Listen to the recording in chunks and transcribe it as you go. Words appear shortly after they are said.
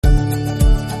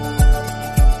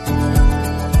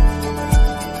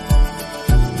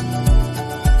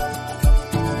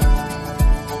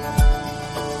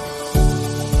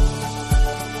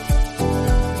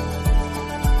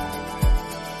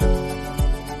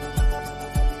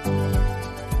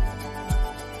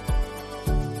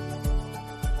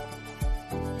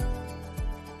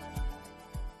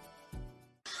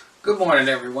Good morning,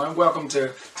 everyone. Welcome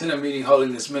to Tent of Meeting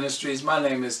Holiness Ministries. My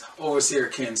name is Overseer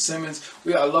Ken Simmons.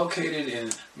 We are located in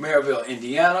Maryville,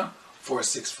 Indiana,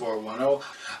 46410.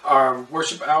 Our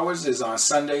worship hours is on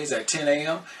Sundays at 10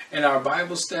 a.m. and our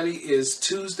Bible study is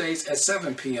Tuesdays at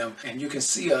 7 p.m. and you can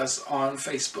see us on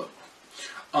Facebook.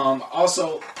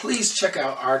 Also, please check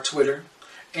out our Twitter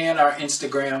and our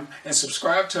Instagram and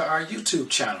subscribe to our YouTube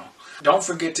channel. Don't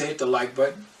forget to hit the like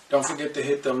button. Don't forget to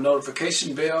hit the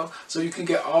notification bell so you can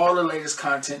get all the latest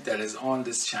content that is on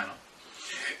this channel.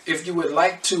 If you would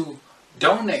like to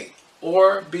donate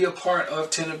or be a part of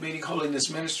Tent of Meeting Holiness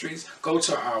Ministries, go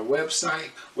to our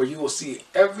website where you will see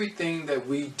everything that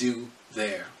we do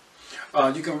there.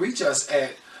 You can reach us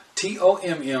at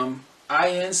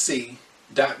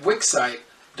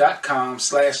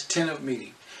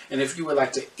tomminc.wixsite.com/tentofmeeting. And if you would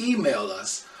like to email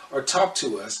us or talk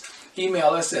to us, email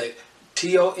us at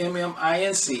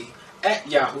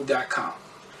tomminc@yahoo.com.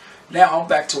 Now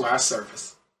back to our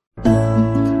service.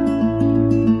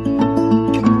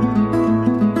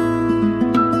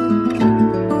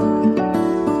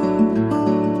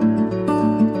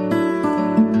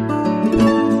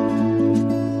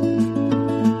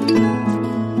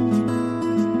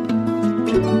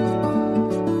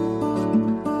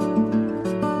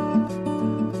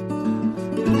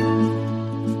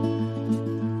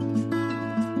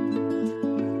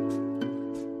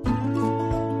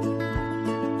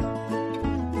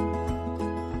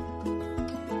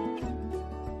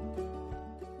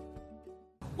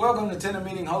 Welcome to Tent of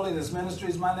Meeting Holiness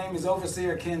Ministries. My name is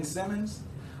Overseer Ken Simmons.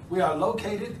 We are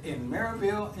located in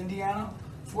Maryville, Indiana,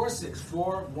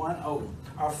 46410.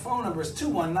 Our phone number is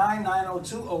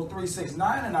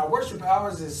 219-902-0369, and our worship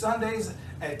hours is Sundays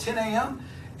at 10 a.m.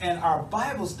 and our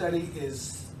Bible study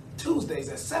is Tuesdays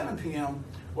at 7 p.m.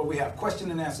 where we have question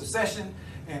and answer session,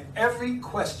 and every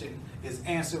question is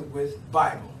answered with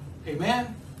Bible.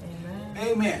 Amen? Amen.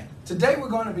 Amen. Today we're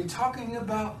going to be talking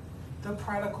about the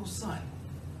prodigal son.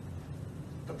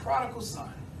 The prodigal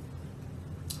son.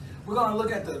 We're going to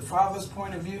look at the father's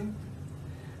point of view,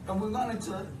 and we're going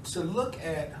to look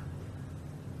at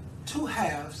two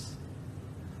halves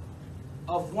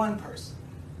of one person.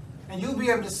 And you'll be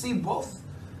able to see both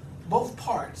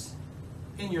parts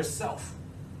in yourself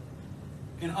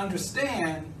and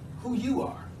understand who you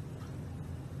are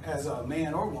as a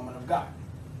man or woman of God.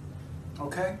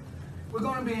 Okay? We're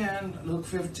going to be in Luke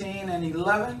 15 and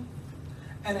 11,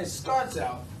 and it starts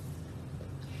out,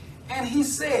 and he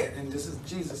said, and this is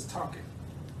Jesus talking,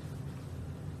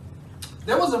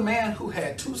 there was a man who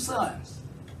had two sons.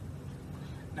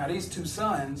 Now these two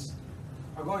sons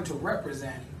are going to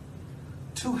represent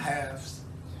two halves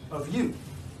of you.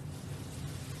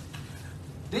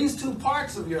 These two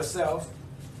parts of yourself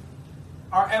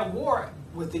are at war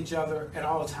with each other at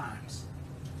all times.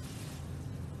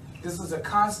 This is a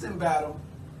constant battle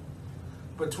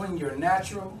between your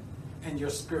natural and your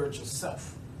spiritual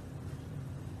self.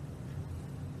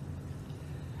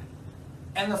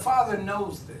 And the father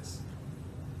knows this.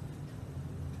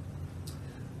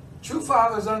 True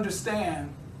fathers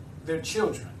understand their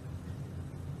children.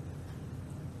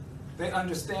 They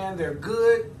understand their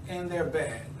good and their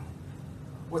bad,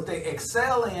 what they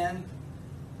excel in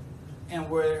and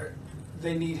where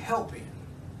they need help in.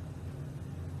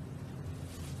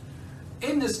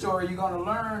 In this story, you're going to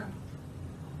learn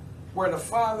where the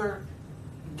father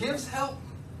gives help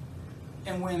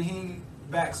and when he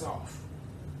backs off.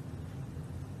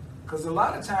 Because a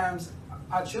lot of times,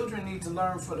 our children need to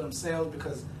learn for themselves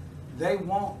because they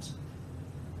won't.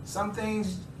 Some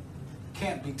things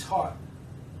can't be taught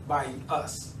by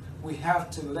us. We have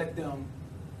to let them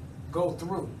go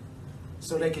through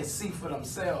so they can see for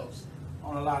themselves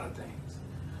on a lot of things.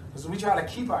 Because we try to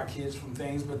keep our kids from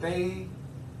things, but they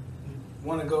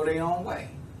want to go their own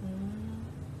way.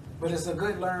 But it's a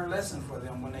good learned lesson for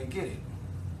them when they get it.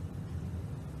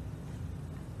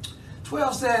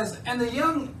 12 says, and the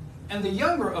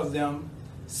younger of them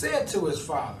said to his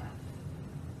father,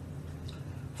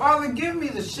 Father, give me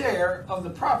the share of the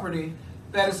property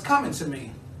that is coming to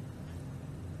me.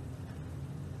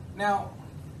 Now,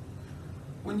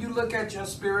 when you look at your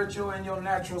spiritual and your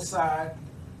natural side,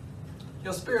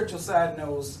 your spiritual side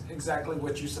knows exactly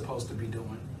what you're supposed to be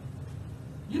doing.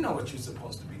 You know what you're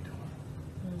supposed to be doing.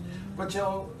 But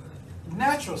your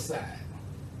natural side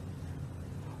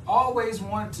always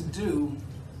want to do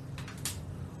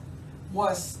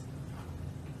what's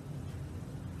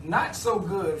not so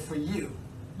good for you,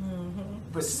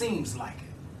 but seems like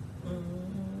it.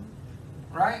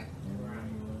 Right?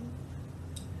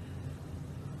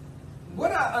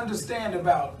 What I understand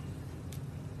about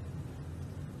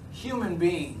human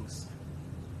beings,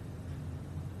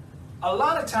 a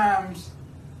lot of times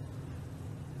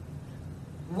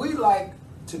we like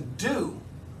to do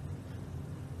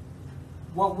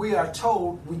what we are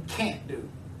told we can't do.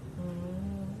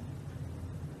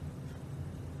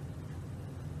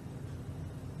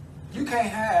 You can't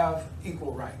have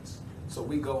equal rights, so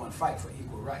we go and fight for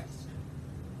equal rights.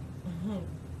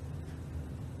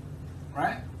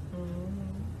 Right?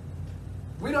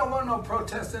 We don't want no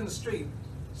protest in the street,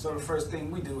 so the first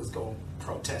thing we do is go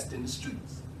protest in the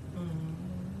streets.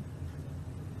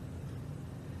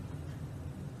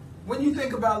 When you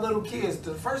think about little kids,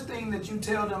 the first thing that you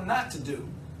tell them not to do,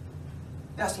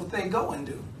 that's what they go and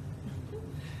do.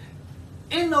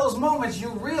 In those moments, you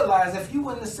realize if you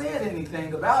wouldn't have said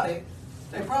anything about it,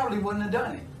 they probably wouldn't have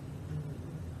done it.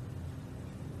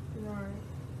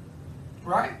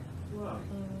 Right?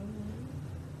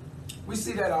 We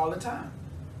see that all the time.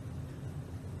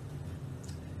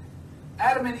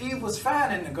 Adam and Eve was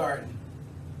fine in the garden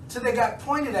till they got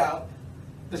pointed out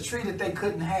the tree that they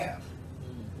couldn't have.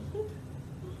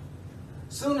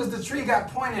 Soon as the tree got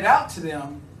pointed out to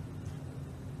them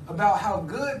about how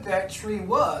good that tree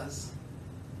was,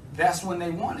 that's when they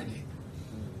wanted it.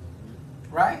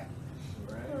 Right?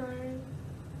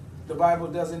 The Bible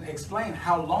doesn't explain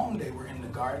how long they were in the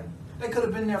garden. They could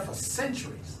have been there for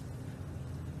centuries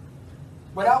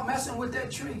without messing with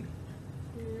that tree.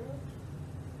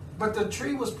 But the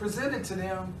tree was presented to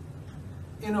them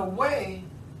in a way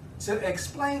to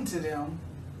explain to them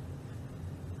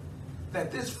that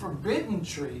this forbidden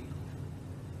tree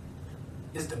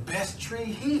is the best tree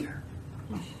here.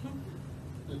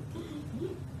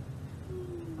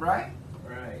 Right?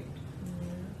 Right.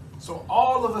 So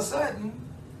all of a sudden,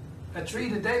 a tree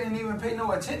that they didn't even pay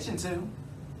no attention to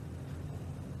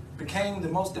became the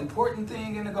most important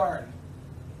thing in the garden.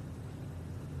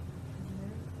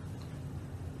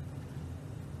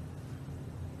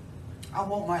 I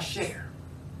want my share.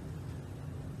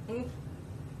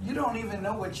 You don't even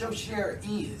know what your share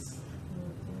is.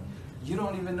 You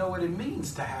don't even know what it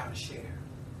means to have a share.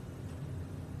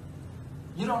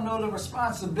 You don't know the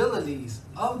responsibilities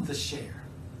of the share.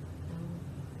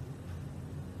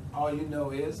 All you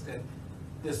know is that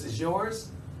this is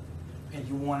yours and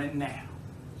you want it now.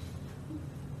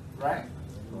 Right?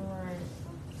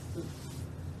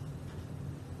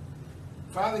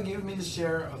 Father, give me the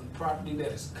share of the property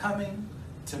that is coming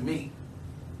to me.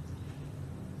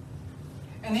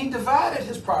 And he divided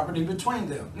his property between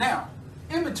them. Now,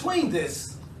 in between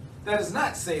this, that is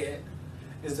not said,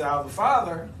 is that our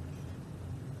Father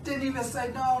didn't even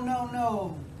say,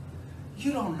 no,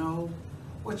 you don't know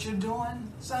what you're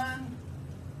doing, son.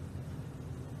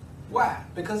 Why?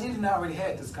 Because he didn't already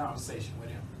had this conversation with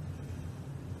him.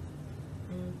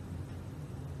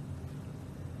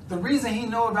 The reason he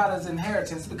know about his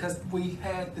inheritance is because we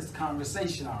had this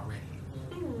conversation already.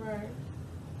 Right.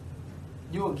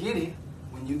 You'll get it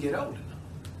when you get old enough.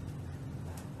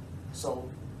 So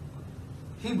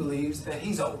he believes that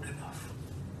he's old enough.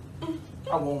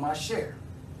 I want my share.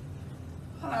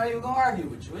 I'm not even going to argue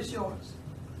with you. It's yours.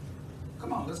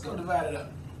 Come on, let's go divide it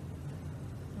up.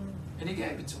 And he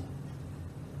gave it to him.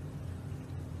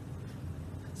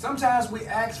 Sometimes we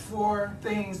ask for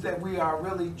things that we are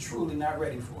really, truly not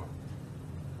ready for.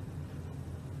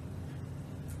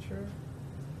 True.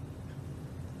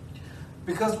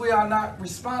 Because we are not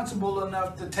responsible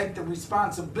enough to take the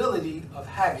responsibility of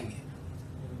having it.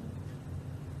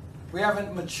 We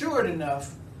haven't matured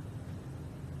enough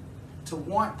to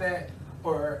want that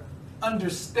or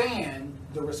understand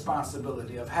the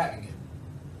responsibility of having it.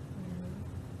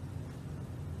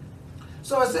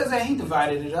 So it says that he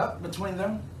divided it up between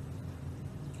them.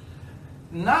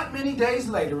 Not many days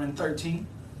later, in 13,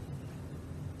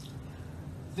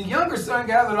 the younger son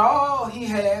gathered all he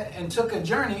had and took a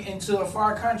journey into a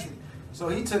far country. So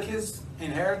he took his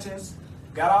inheritance,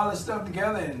 got all his stuff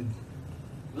together, and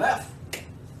left.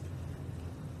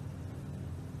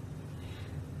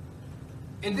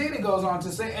 And then it goes on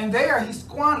to say, and there he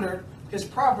squandered his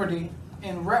property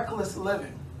in reckless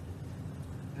living.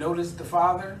 Notice the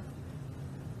father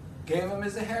gave him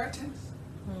his inheritance.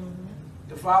 Mm-hmm.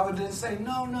 The father didn't say,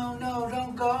 no,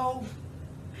 don't go.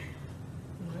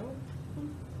 No.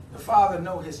 The father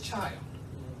knows his child.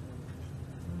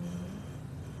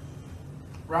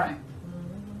 Right?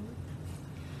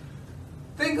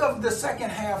 Think of the second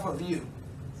half of you.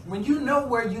 When you know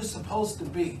where you're supposed to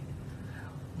be,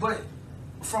 but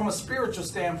from a spiritual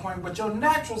standpoint, but your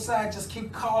natural side just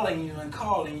keep calling you and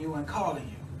calling you and calling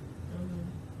you.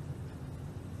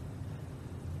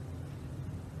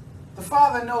 The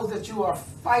Father knows that you are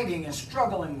fighting and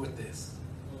struggling with this.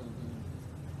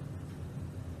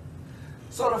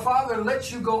 So the Father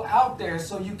lets you go out there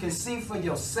so you can see for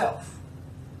yourself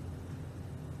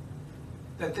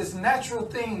that this natural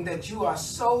thing that you are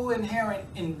so inherent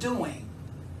in doing,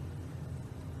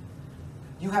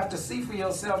 you have to see for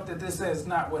yourself that this is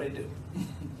not what it do.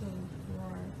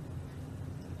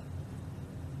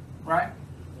 Right. Right?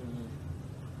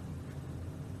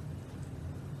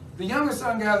 The younger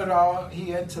son gathered all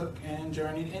he had took and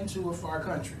journeyed into a far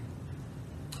country.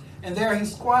 And there he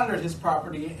squandered his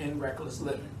property in reckless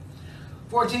living.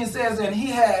 14 says, and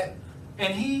he had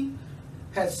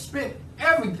spent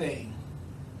everything.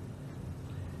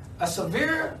 A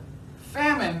severe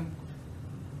famine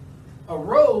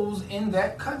arose in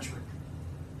that country,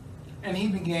 and he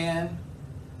began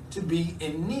to be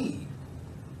in need.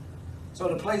 So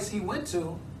the place he went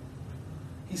to,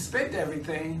 he spent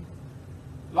everything,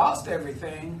 lost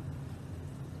everything,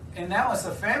 and now it's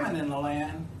a famine in the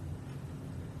land,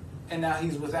 and now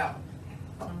he's without.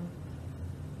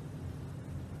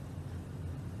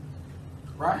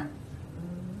 Right?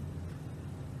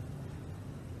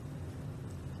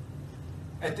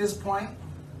 At this point,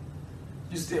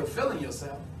 you're still feeling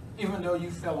yourself, even though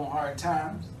you fell on hard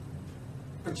times,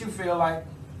 but you feel like,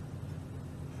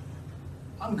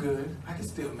 I'm good, I can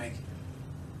still make it.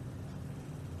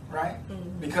 Right?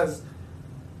 Because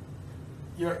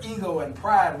your ego and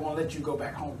pride won't let you go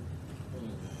back home.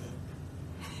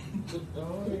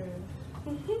 Oh, yeah.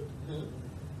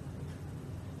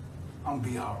 I'm gonna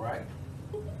be all right.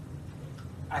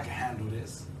 I can handle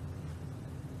this.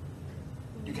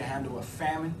 You can handle a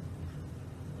famine.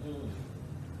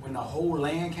 When the whole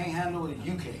land can't handle it,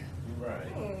 you can.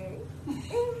 Right.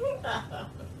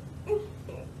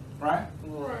 Right?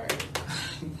 Right.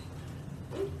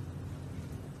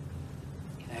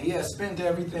 And he had spent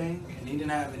everything, and he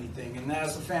didn't have anything. And now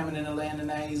it's a famine in the land, and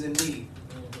now he's in need.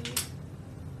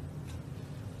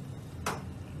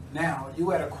 Now,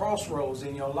 you at a crossroads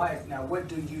in your life. Now, what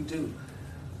do you do?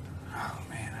 Oh,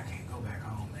 man, I can't go back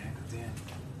home, man. Because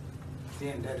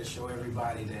then that'll show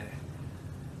everybody that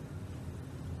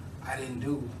I didn't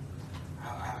do.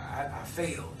 I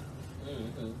failed.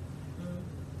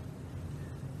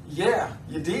 Yeah,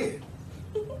 you did.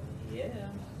 Yeah.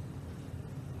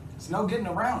 There's no getting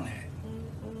around that.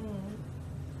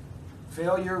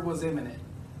 Failure was imminent.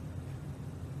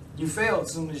 You failed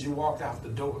as soon as you walked out the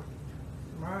door.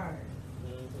 Right.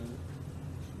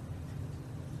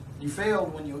 You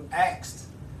failed when you asked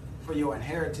for your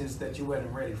inheritance that you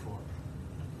wasn't ready for.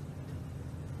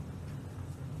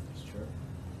 That's true.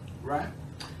 Right?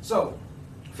 So,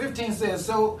 15 says,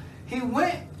 so he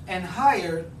went and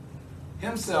hired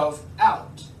himself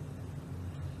out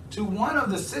to one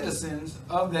of the citizens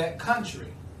of that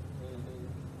country.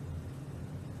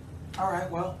 All right,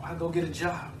 well, I'll go get a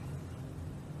job.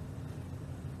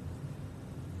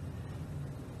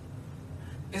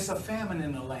 It's a famine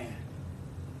in the land.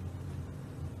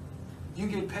 You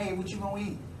get paid, what you gonna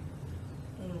eat?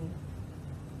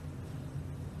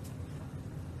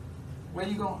 Where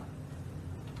you going?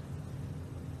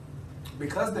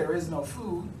 Because there is no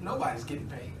food, nobody's getting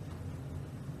paid.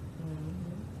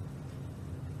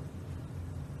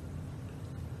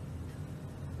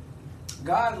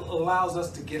 God allows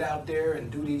us to get out there and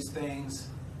do these things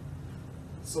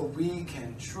so we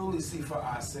can truly see for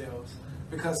ourselves.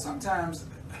 Because sometimes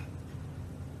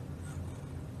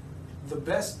the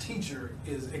best teacher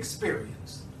is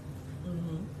experience.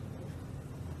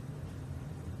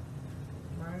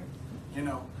 Right. You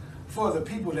know, for the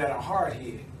people that are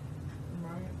hard-headed.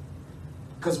 Right.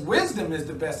 Because wisdom is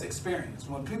the best experience.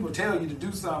 When people tell you to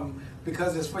do something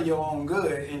because it's for your own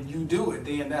good and you do it,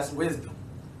 then that's wisdom.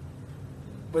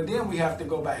 But then we have to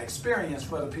go by experience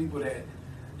for the people that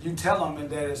you tell them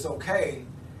that it's okay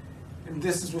and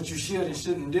this is what you should and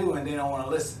shouldn't do, and they don't want to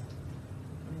listen.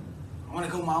 I want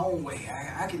to go my own way.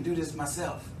 I can do this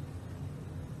myself.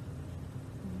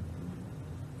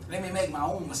 Let me make my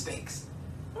own mistakes.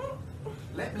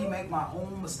 Let me make my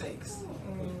own mistakes.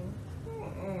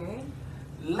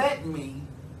 Let me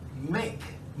make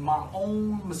my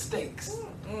own mistakes.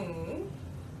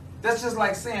 That's just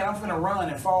like saying I'm finna run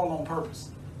and fall on purpose.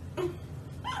 I'm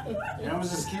gonna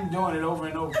just keep doing it over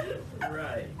and over.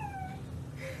 Right.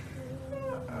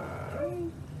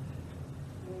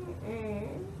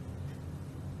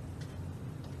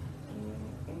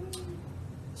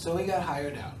 So he got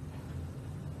hired out.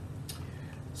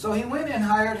 So he went and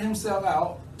hired himself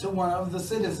out to one of the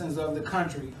citizens of the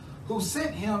country, who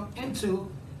sent him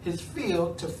into his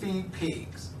field to feed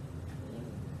pigs.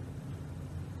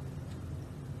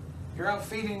 You're out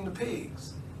feeding the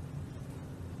pigs.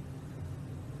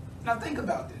 Now think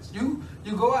about this. You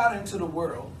go out into the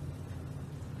world.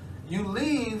 You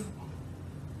leave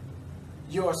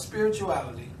your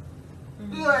spirituality.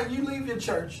 You leave your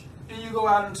church and you go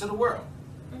out into the world.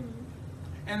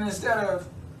 And instead of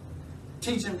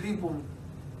teaching people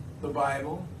the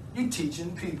Bible, you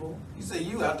teaching people. You say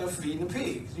you out there feeding the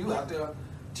pigs. You out there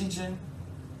teaching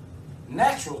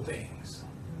natural things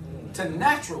to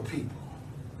natural people.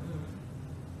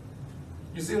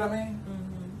 You see what I mean?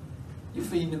 You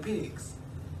feeding the pigs.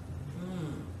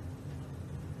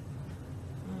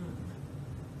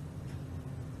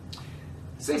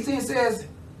 16 says,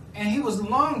 and he was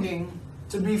longing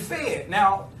to be fed.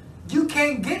 Now, you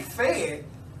can't get fed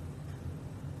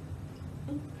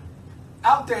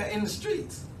out there in the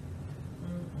streets.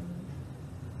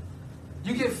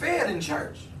 You get fed in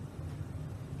church.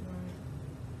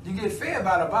 You get fed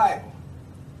by the Bible.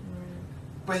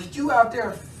 But you out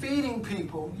there feeding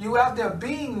people, you out there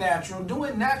being natural,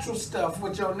 doing natural stuff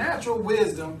with your natural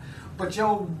wisdom, but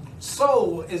your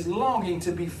soul is longing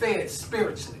to be fed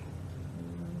spiritually.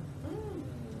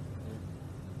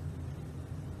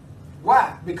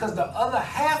 Why? Because the other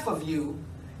half of you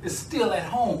is still at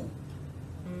home.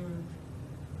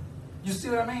 You see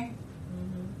what I mean?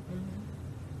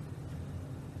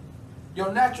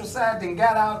 Your natural side then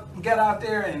got out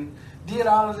there and did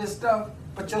all of this stuff,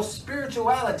 but your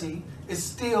spirituality is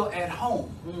still at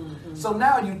home. So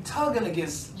now you tugging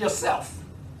against yourself.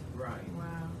 Right. Wow.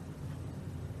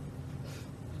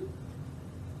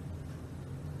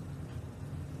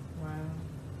 Wow.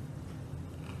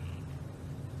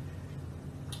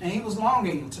 And he was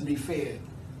longing to be fed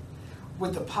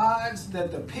with the pods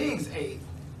that the pigs ate,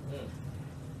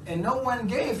 and no one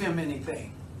gave him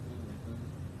anything.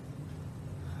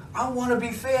 I want to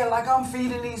be fed like I'm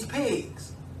feeding these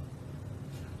pigs,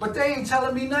 but they ain't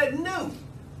telling me nothing new.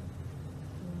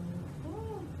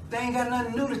 They ain't got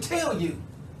nothing new to tell you,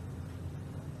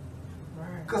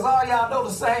 Right. because all y'all know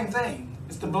the same thing.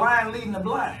 It's the blind leading the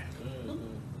blind,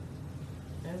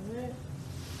 That's it.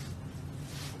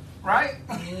 right?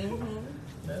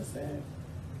 That's it.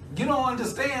 You don't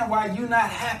understand why you're not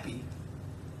happy,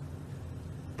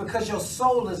 because your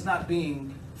soul is not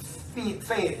being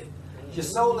fed. Your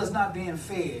soul is not being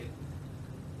fed.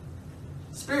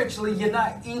 Spiritually, you're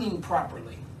not eating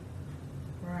properly,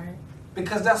 Right.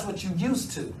 because that's what you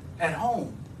used to at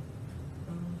home.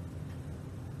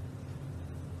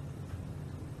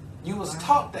 You was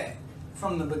taught that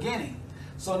from the beginning.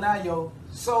 So now your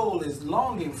soul is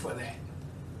longing for that.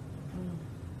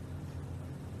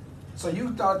 So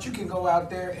you thought you could go out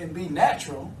there and be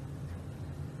natural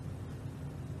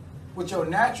with your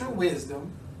natural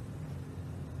wisdom,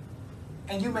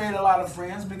 and you made a lot of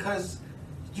friends because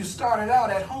you started out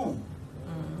at home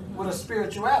with a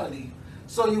spirituality.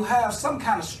 So you have some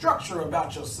kind of structure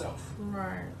about yourself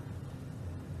Right.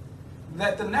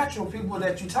 that the natural people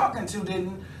that you're talking to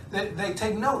didn't, that they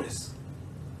take notice.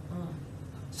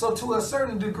 So to a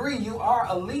certain degree, you are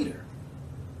a leader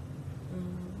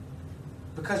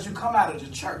because you come out of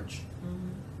the church.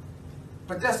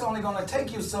 But that's only going to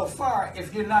take you so far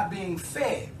if you're not being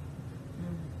fed.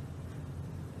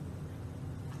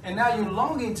 And now you're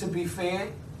longing to be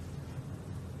fed,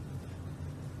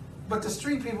 but the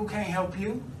street people can't help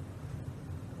you.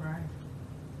 Right.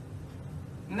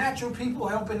 Natural people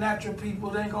helping natural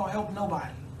people, they ain't going to help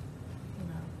nobody.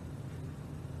 No.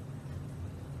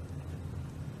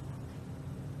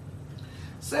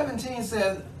 17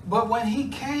 says, but when he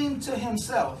came to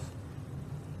himself,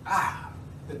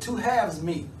 the two halves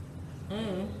meet.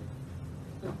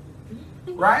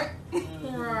 Right?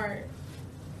 Right.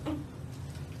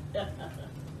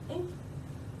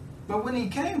 But when he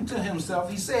came to himself,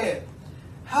 he said,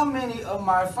 how many of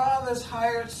my father's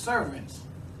hired servants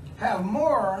have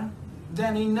more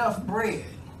than enough bread?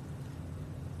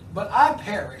 But I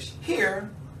perish here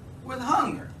with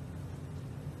hunger.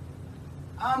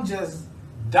 I'm just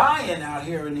dying out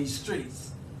here in these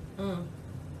streets.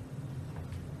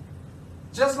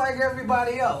 Just like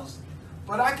everybody else.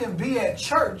 But I can be at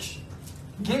church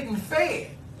getting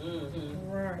fed.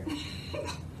 Right.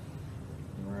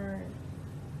 Right.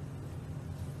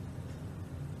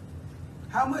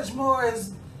 How much more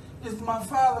is my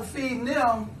father feeding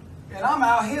them and I'm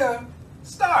out here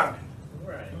starving?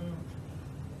 Right.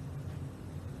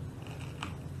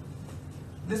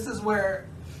 This is where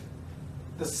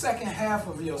the second half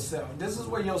of yourself, this is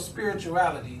where your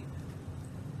spirituality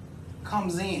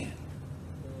comes in.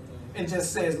 It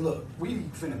just says, look, we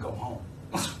finna go home.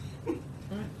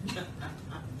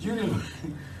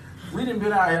 We didn't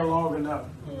been out here long enough.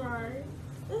 Right.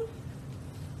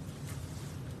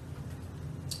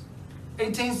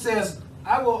 18 says,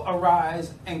 I will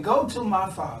arise and go to my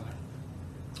father,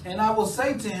 and I will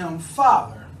say to him,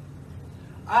 Father,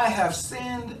 I have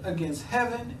sinned against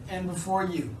heaven and before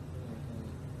you.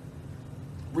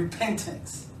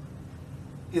 Repentance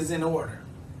is in order.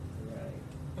 Right.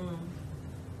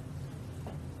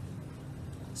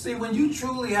 See, when you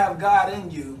truly have God in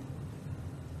you,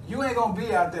 you ain't going to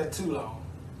be out there too long.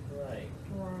 Right.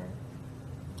 Right.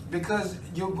 Because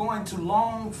you're going to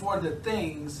long for the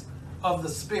things of the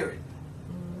Spirit.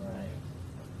 Right.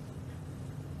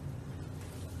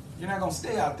 You're not going to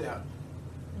stay out there.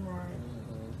 Right.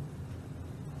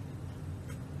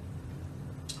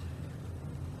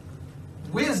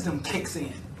 Wisdom kicks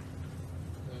in.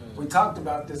 We talked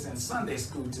about this in Sunday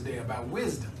school today about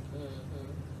wisdom.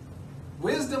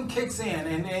 Wisdom kicks in,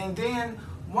 and then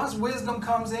once wisdom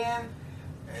comes in,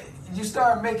 you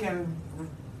start making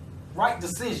right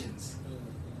decisions.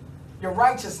 Your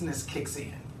righteousness kicks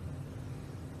in.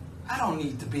 I don't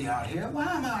need to be out here. Why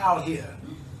am I out here?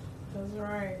 That's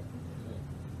right.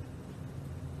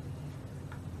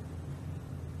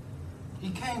 He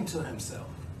came to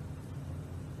himself.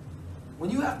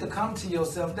 When you have to come to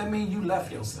yourself, that means you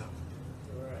left yourself.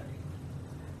 Right.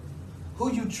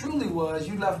 Who you truly was,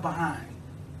 you left behind.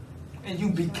 And you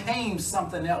became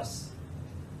something else.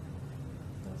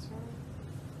 That's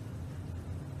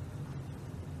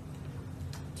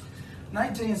right.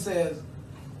 19 says,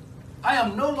 I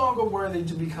am no longer worthy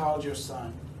to be called your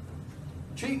son.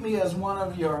 Treat me as one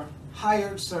of your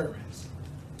hired servants.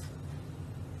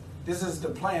 This is the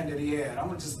plan that he had. I'm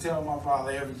going to just tell my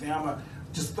father everything. I'm going to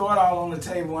just throw it all on the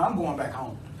table and I'm going back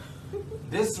home.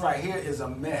 This right here is a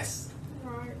mess.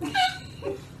 Right.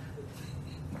 Right.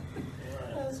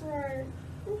 That's right.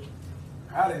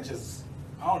 I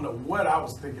don't know what I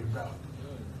was thinking about.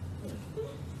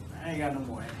 I ain't got no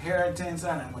more inheritance.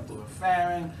 I done went through a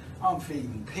famine. I'm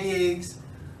feeding pigs.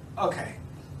 Okay,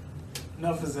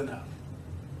 enough is enough.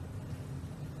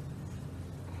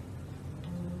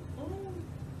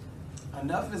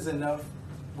 Enough is enough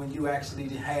when you actually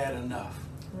had enough,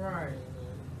 Right.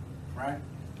 right?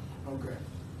 Okay.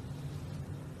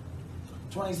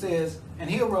 20 says, and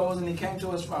he arose and he came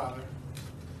to his father.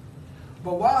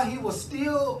 But while he was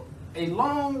still a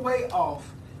long way off,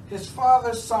 his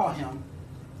father saw him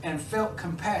and felt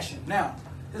compassion. Now,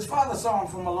 his father saw him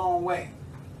from a long way.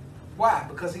 Why?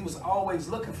 Because he was always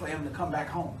looking for him to come back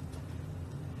home.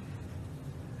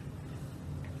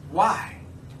 Why?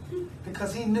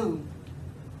 Because he knew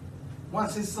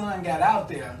once his son got out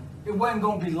there, it wasn't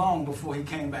going to be long before he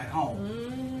came back home.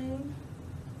 Mm-hmm.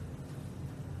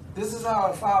 This is how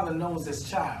a father knows his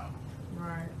child.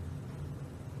 Right.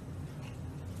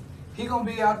 He going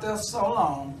to be out there so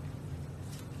long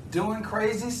doing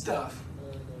crazy stuff.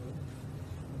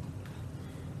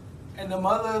 And the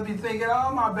mother will be thinking,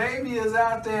 oh, my baby is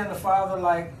out there. And the father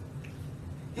like,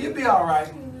 he'll be all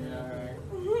right.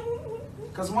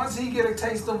 Because once he get a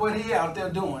taste of what he out there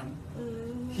doing,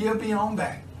 he'll be on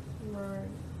back. Right.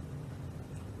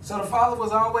 So the father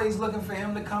was always looking for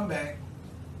him to come back.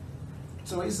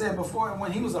 So he said before,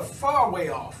 when he was a far way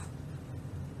off.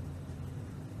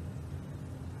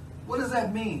 What does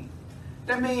that mean?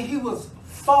 That means he was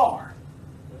far.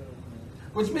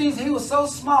 Which means he was so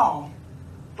small,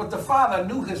 but the father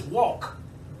knew his walk.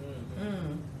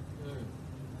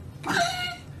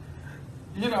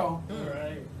 You know,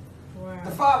 Right. Wow.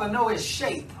 the father know his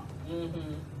shape.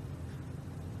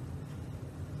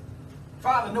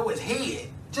 Father know his head.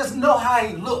 Just know how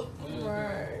he looked.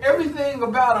 Right. Everything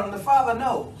about him, the father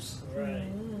knows. Right.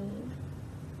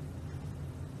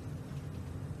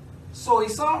 So he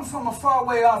saw him from a far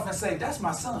way off and said, that's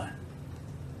my son.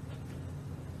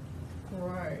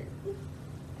 Right.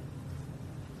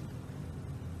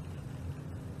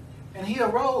 And he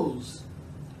arose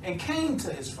and came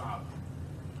to his father.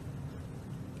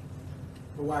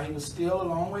 But while he was still a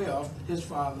long way off, his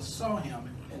father saw him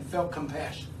and felt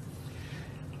compassion,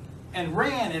 and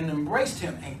ran and embraced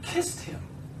him and kissed him.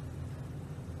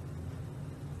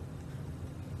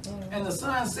 And the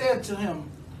son said to him,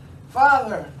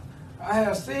 Father, I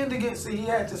have sinned against. See, he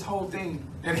had this whole thing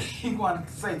that he wanted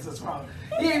to say to his father.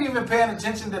 He ain't even paying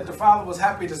attention that the father was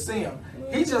happy to see him.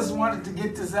 He just wanted to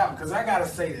get this out, because I got to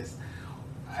say this.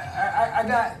 I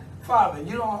got, Father,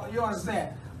 you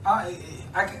understand. I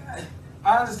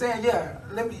understand, yeah,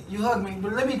 you hug me,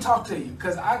 but let me talk to you,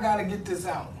 because I got to get this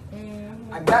out.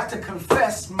 I got to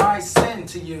confess my sin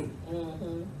to you.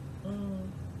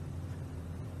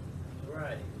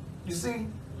 Right. You see?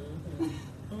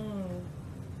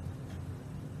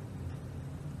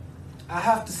 I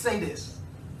have to say this.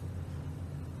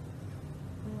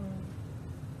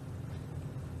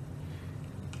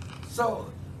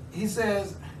 So he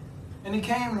says, and he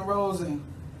came and arose and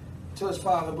to his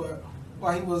father, but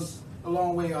while he was a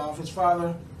long way off, his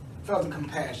father felt the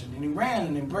compassion, and he ran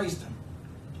and embraced him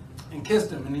and kissed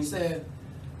him, and he said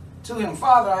to him,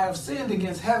 Father, I have sinned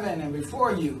against heaven and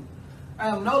before you. I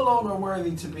am no longer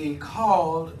worthy to be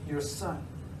called your son.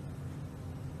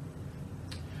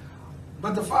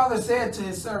 But the father said to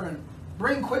his servant,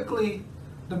 bring quickly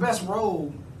the best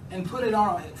robe and put it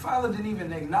on. Father didn't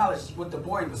even acknowledge what the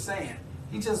boy was saying.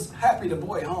 He just happy the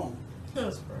boy home.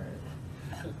 That's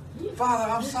right.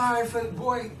 Father, I'm sorry for the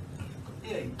boy.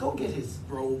 Yeah, go get his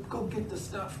robe. Go get the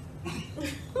stuff.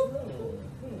 You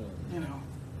know.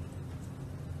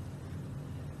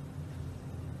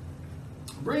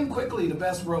 Bring quickly the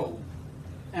best robe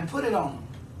and put it on him.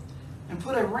 And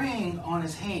put a ring on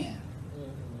his hand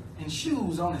and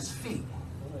shoes on his feet.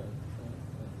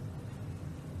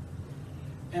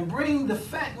 And bring the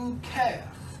fattened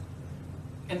calf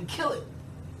and kill it.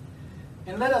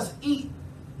 And let us eat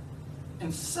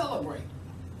and celebrate.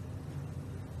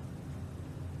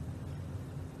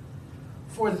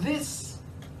 For this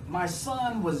my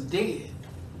son was dead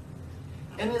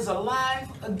and is alive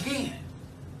again.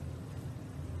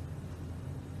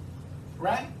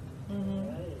 Right?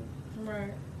 Mm-hmm.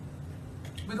 Right.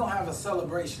 We're going to have a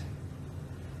celebration.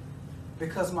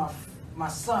 Because my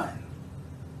son,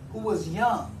 who was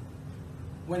young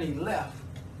when he left,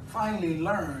 finally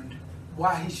learned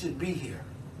why he should be here.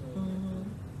 Mm-hmm.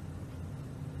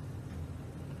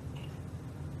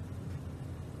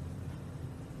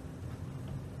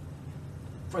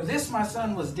 For this my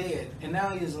son was dead, and now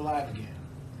he is alive again.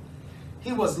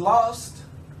 He was lost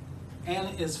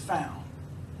and is found.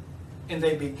 And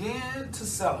they began to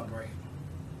celebrate.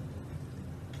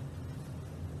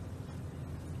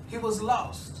 He was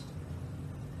lost.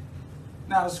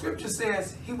 Now the scripture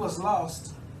says he was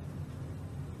lost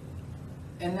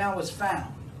and now is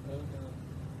found.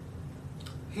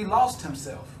 He lost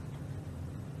himself.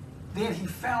 Then he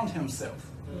found himself.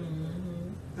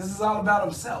 Mm-hmm. This is all about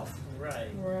himself. Right.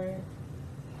 Right.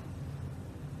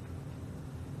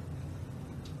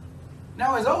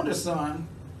 Now his older son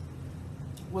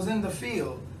was in the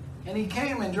field, and he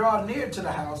came and drawed near to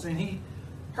the house, and he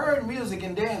heard music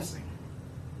and dancing.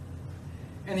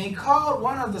 And he called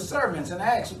one of the servants and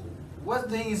asked what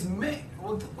these meant,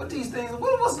 what these things,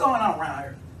 what's going on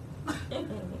around here?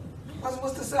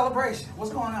 What's the celebration?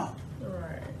 What's going on?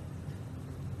 Right.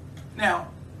 Now,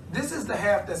 this is the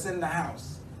half that's in the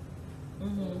house.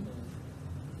 Mm-hmm.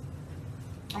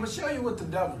 I'm going to show you what the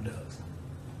devil does.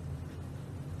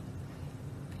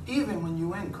 Even when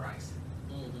you're in Christ.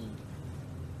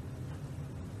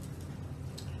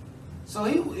 So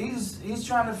he's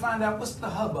trying to find out what's the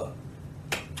hubbub.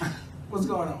 What's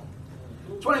going on?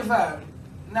 25.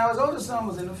 Now his older son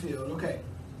was in the field, okay.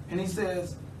 And he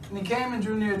says, and he came and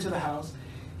drew near to the house.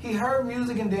 He heard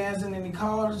music and dancing, and he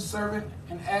called his servant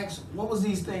and asked what was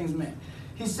these things meant.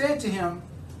 He said to him,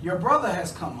 your brother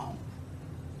has come home,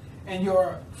 and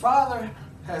your father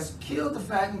has killed the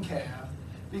fattened calf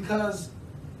because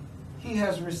he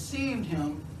has received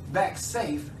him back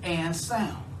safe and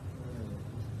sound.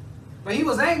 But he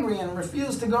was angry and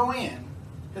refused to go in.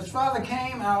 His father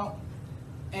came out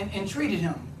and entreated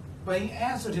him, but he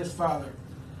answered his father,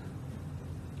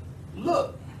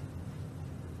 look,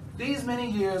 these many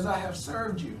years I have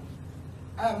served you.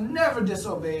 I have never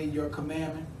disobeyed your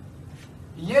commandment.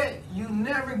 Yet you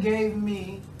never gave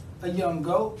me a young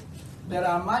goat that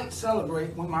I might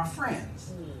celebrate with my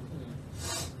friends.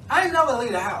 I ain't never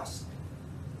leave the house.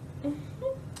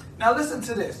 Now listen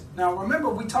to this. Now remember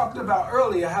we talked about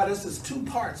earlier how this is two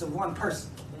parts of one person.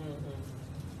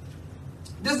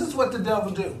 This is what the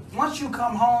devil do. Once you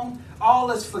come home,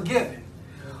 all is forgiven.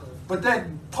 But that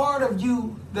part of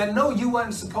you that know you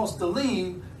wasn't supposed to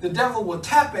leave, the devil will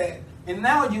tap at, and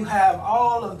now you have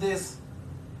all of this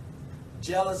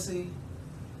jealousy.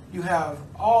 You have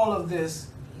all of this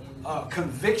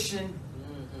conviction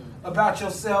about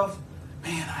yourself.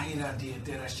 Man, I hate I did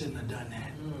that. I shouldn't have done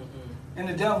that. And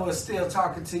the devil is still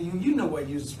talking to you. You know where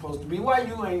you're supposed to be. Why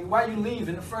you leave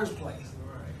in the first place?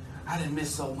 Right. I didn't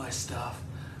miss so much stuff.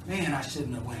 Man, I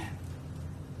shouldn't have went.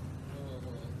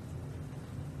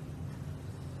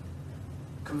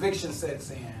 Conviction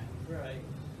sets in. Right.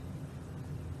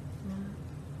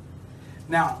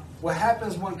 Now, what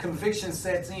happens when conviction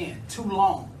sets in too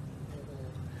long?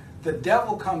 The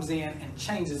devil comes in and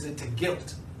changes it to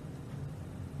guilt.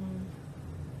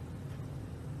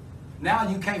 Now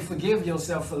you can't forgive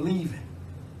yourself for leaving.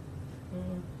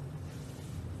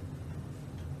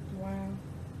 Wow.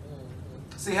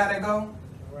 See how that go?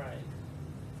 Right.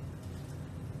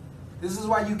 This is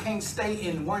why you can't stay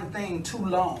in one thing too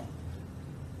long.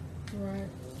 Right.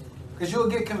 Because you'll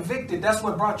get convicted. That's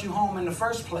what brought you home in the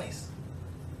first place.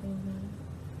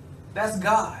 That's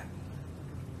God.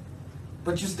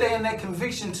 But you stay in that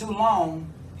conviction too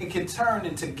long, it can turn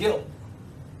into guilt.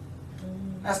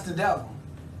 That's the devil.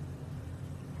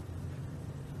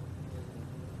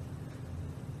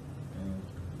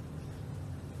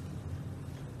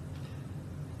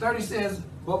 30 says,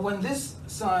 but when this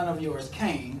son of yours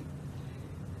came,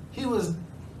 he was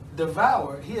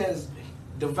devoured. He has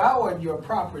devoured your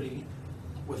property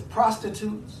with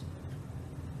prostitutes.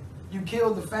 You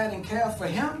killed the fattened calf for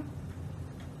him.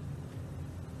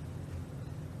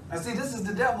 Now see, this is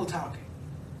the devil talking.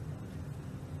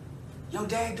 Your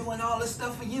dad doing all this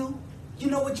stuff for you. You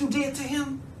know what you did to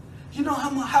him? You know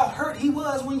how hurt he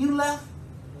was when you left?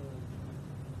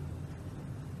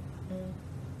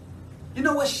 You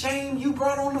know what shame you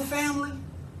brought on the family?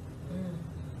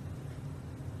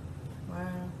 Wow.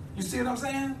 You see what I'm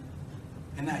saying?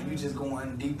 And now you just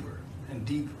going deeper and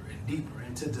deeper and deeper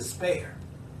into despair.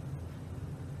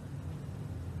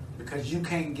 Because you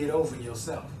can't get over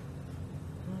yourself.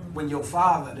 When your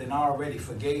father then already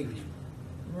forgave you.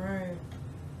 Right.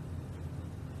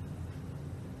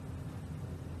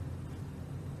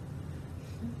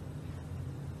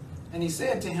 And he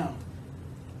said to him,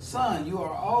 son, you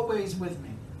are always with me.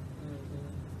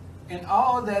 And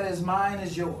all that is mine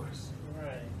is yours.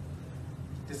 Right.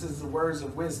 This is the words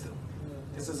of wisdom.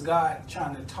 This is God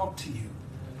trying to talk to you,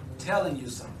 telling you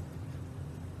something.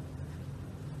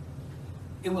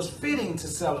 It was fitting to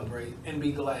celebrate and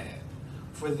be glad.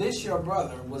 For this your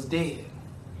brother was dead,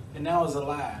 and now is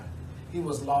alive. He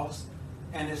was lost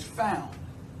and is found.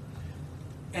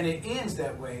 And it ends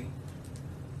that way,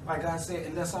 like I said,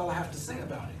 and that's all I have to say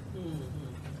about it.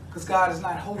 Because God is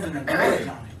not holding a grudge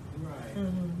on it. Right.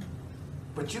 Mm-hmm.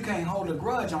 But you can't hold a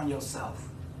grudge on yourself.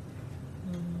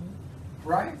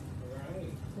 Right?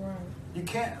 Right. Right. You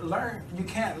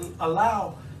can't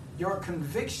allow your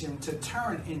conviction to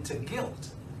turn into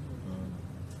guilt.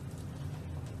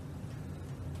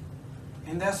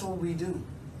 And that's what we do.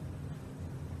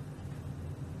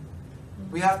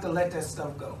 We have to let that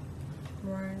stuff go.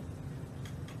 Right.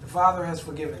 The Father has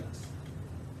forgiven us.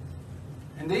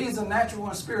 And these are natural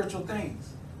and spiritual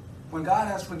things. When God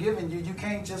has forgiven you, you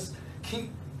can't just keep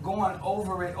going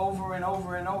over it over and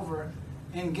over and over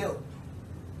in guilt.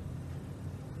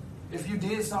 If you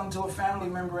did something to a family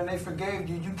member and they forgave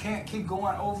you, you can't keep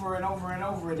going over and over and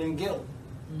over it in guilt.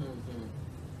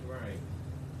 Right.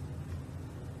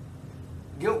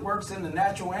 Guilt works in the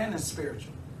natural and the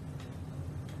spiritual.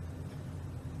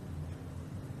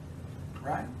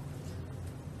 Right?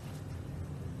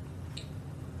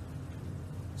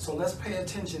 So let's pay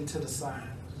attention to the signs.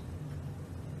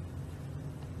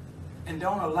 And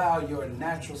don't allow your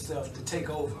natural self to take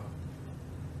over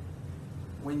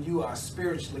when you are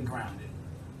spiritually grounded.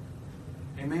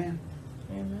 Amen?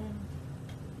 Amen.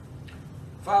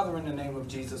 Father, in the name of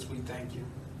Jesus, we thank you.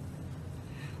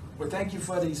 We thank you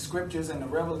for these scriptures and the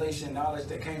revelation knowledge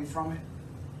that came from it.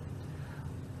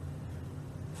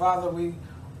 Father, we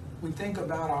think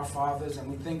about our fathers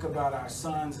and we think about our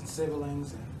sons and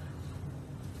siblings, and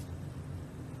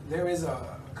there is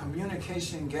a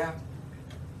communication gap.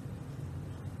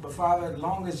 But Father, as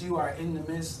long as you are in the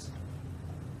midst,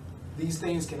 these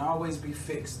things can always be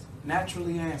fixed,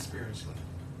 naturally and spiritually.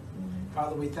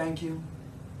 Father, we thank you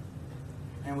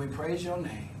and we praise your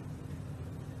name.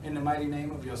 In the mighty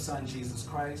name of your Son, Jesus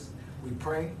Christ, we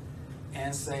pray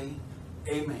and say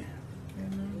amen.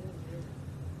 Amen.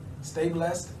 Stay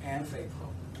blessed and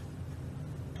faithful.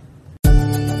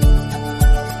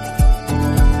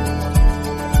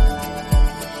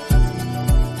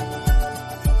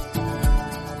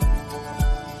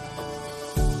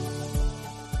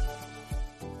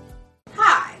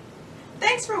 Hi,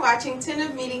 thanks for watching Ten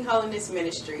of Meeting Holiness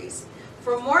Ministries.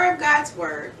 For more of God's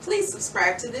Word, please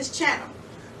subscribe to this channel.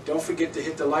 Don't forget to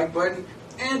hit the like button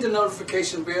and the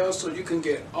notification bell so you can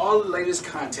get all the latest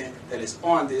content that is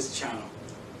on this channel.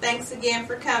 Thanks again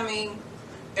for coming.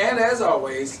 And as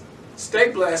always,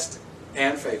 stay blessed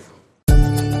and faithful.